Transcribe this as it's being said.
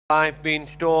Life being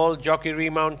stalled, jockey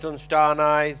remounts on Star and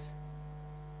Eyes.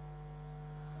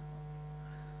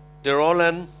 They're all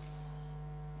in.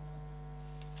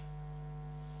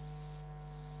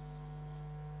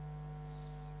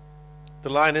 The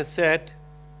line is set.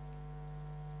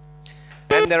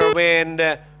 And they're away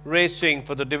and racing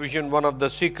for the Division 1 of the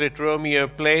Secret Romeo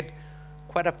plate.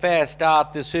 Quite a fair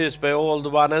start this is by all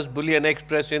the runners. Bullion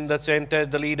Express in the centre is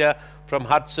the leader from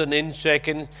Hudson in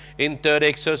second. In third,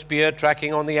 Exospear.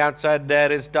 Tracking on the outside there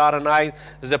is Star and Eyes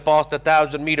as they pass the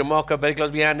 1,000-metre marker. Very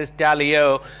close behind is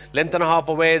Talio. Length and a half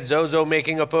away. Zozo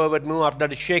making a forward move after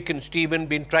that is Shaken Stephen.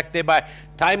 Being tracked there by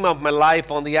Time of My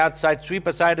Life on the outside.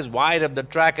 Sweeper side is wide of the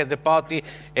track as they pass the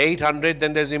 800.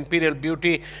 Then there's Imperial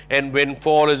Beauty and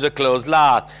Windfall is a close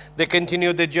last. They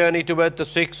continue the journey towards the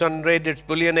 600. It's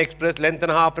Bullion Express. Length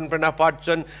and a half in front of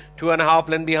Hudson. 2.5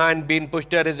 length behind. Being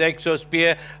pushed there is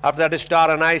Exospear. After that is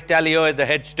Star and Eyes. Talio is a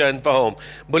head turn for home.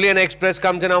 Bullion Express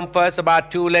comes in on first,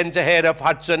 about 2 lengths ahead of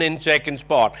Hudson in second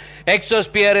spot.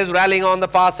 Exospear is rallying on the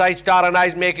far side. Star and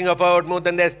Eyes making a forward move.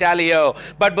 Then there's Talio.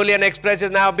 But Bullion Express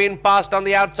is now being passed on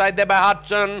the outside there by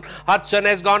Hudson. Hudson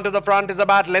has gone to the front. Is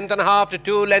about length and a half to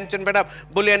 2 lengths in front of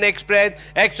Bullion Express.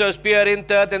 Exospear in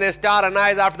third. Then there's Star and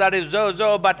Eyes. After that is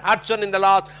Zozo. But Hudson in the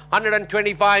last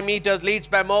 125 meters leads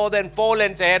by more than 4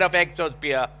 lengths ahead of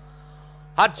Exospear.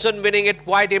 Hudson winning it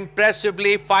quite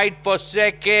impressively. Fight for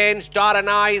second. Star and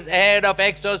Eyes ahead of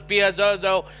Exospear,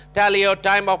 Zozo, Talio,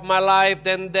 Time of My Life.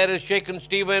 Then there is Shaken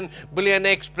Stephen, Bullion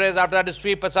Express. After that is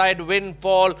Sweep Aside,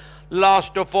 Windfall.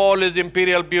 Last of all is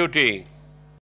Imperial Beauty.